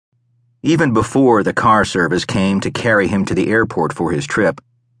Even before the car service came to carry him to the airport for his trip,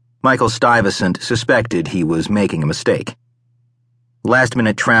 Michael Stuyvesant suspected he was making a mistake.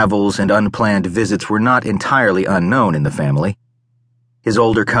 Last-minute travels and unplanned visits were not entirely unknown in the family. His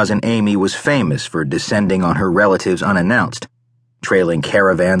older cousin Amy was famous for descending on her relatives unannounced, trailing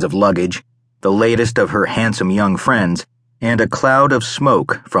caravans of luggage, the latest of her handsome young friends, and a cloud of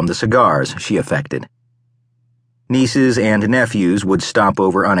smoke from the cigars she affected. Nieces and nephews would stop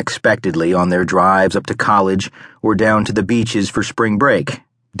over unexpectedly on their drives up to college or down to the beaches for spring break,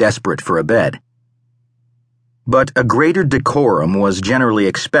 desperate for a bed. But a greater decorum was generally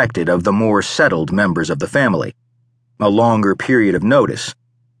expected of the more settled members of the family, a longer period of notice,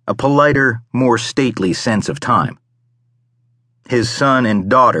 a politer, more stately sense of time. His son and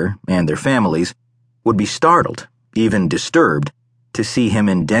daughter, and their families, would be startled, even disturbed, to see him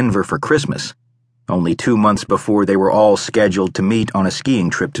in Denver for Christmas, only 2 months before they were all scheduled to meet on a skiing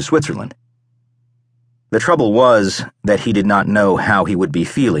trip to Switzerland. The trouble was that he did not know how he would be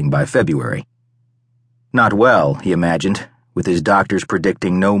feeling by February. Not well, he imagined, with his doctors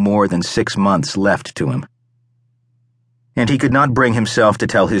predicting no more than 6 months left to him. And he could not bring himself to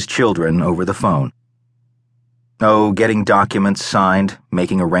tell his children over the phone. Oh, getting documents signed,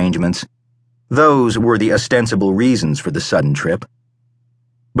 making arrangements, those were the ostensible reasons for the sudden trip.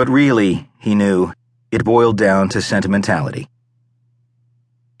 But really, he knew, it boiled down to sentimentality.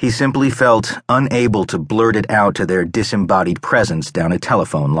 He simply felt unable to blurt it out to their disembodied presence down a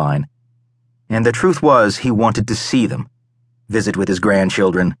telephone line. And the truth was he wanted to see them, visit with his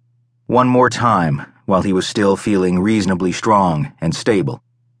grandchildren, one more time while he was still feeling reasonably strong and stable.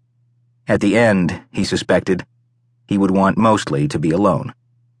 At the end, he suspected, he would want mostly to be alone.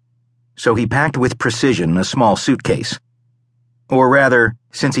 So he packed with precision a small suitcase. Or rather,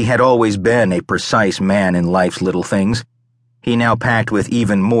 since he had always been a precise man in life's little things, he now packed with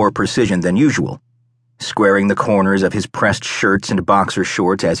even more precision than usual, squaring the corners of his pressed shirts and boxer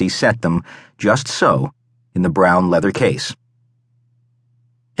shorts as he set them, just so, in the brown leather case.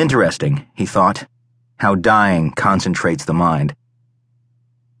 Interesting, he thought, how dying concentrates the mind.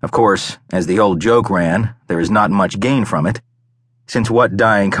 Of course, as the old joke ran, there is not much gain from it, since what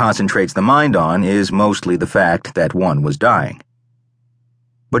dying concentrates the mind on is mostly the fact that one was dying.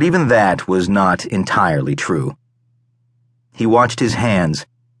 But even that was not entirely true. He watched his hands,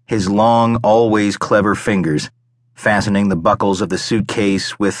 his long, always clever fingers, fastening the buckles of the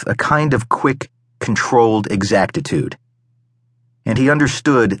suitcase with a kind of quick, controlled exactitude. And he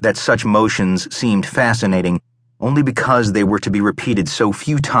understood that such motions seemed fascinating only because they were to be repeated so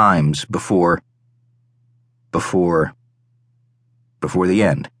few times before the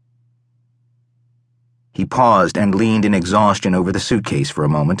end. He paused and leaned in exhaustion over the suitcase for a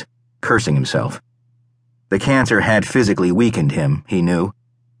moment, cursing himself. The cancer had physically weakened him, he knew,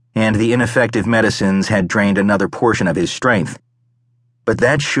 and the ineffective medicines had drained another portion of his strength. But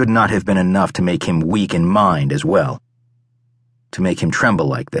that should not have been enough to make him weak in mind as well, to make him tremble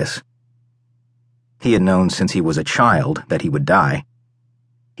like this. He had known since he was a child that he would die.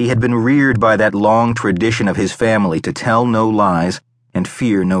 He had been reared by that long tradition of his family to tell no lies and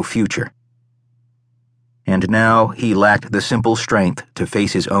fear no future. And now he lacked the simple strength to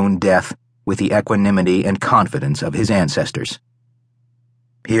face his own death with the equanimity and confidence of his ancestors.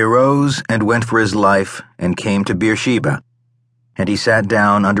 He arose and went for his life and came to Beersheba, and he sat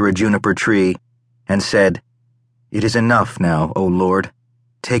down under a juniper tree and said, "It is enough now, O Lord,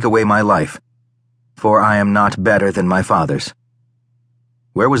 take away my life, for I am not better than my fathers."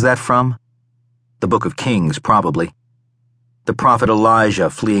 Where was that from? The Book of Kings, probably. The prophet Elijah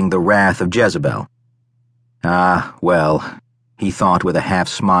fleeing the wrath of Jezebel. Ah, well, he thought with a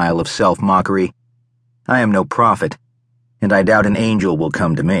half-smile of self-mockery, I am no prophet, and I doubt an angel will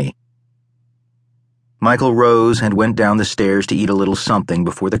come to me. Michael rose and went down the stairs to eat a little something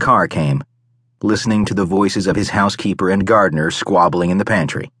before the car came, listening to the voices of his housekeeper and gardener squabbling in the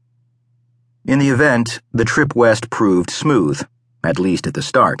pantry. In the event, the trip west proved smooth, at least at the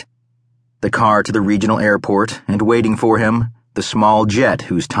start. The car to the regional airport, and waiting for him, the small jet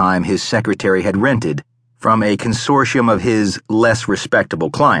whose time his secretary had rented from a consortium of his less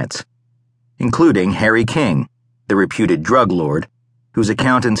respectable clients, including Harry King, the reputed drug lord, whose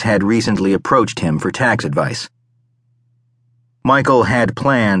accountants had recently approached him for tax advice. Michael had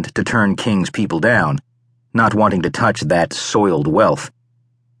planned to turn King's people down, not wanting to touch that soiled wealth.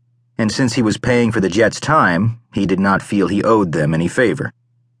 And since he was paying for the jet's time, he did not feel he owed them any favor.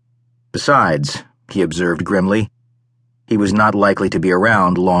 Besides, he observed grimly, he was not likely to be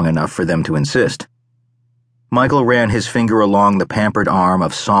around long enough for them to insist. Michael ran his finger along the pampered arm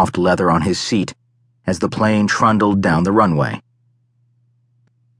of soft leather on his seat as the plane trundled down the runway.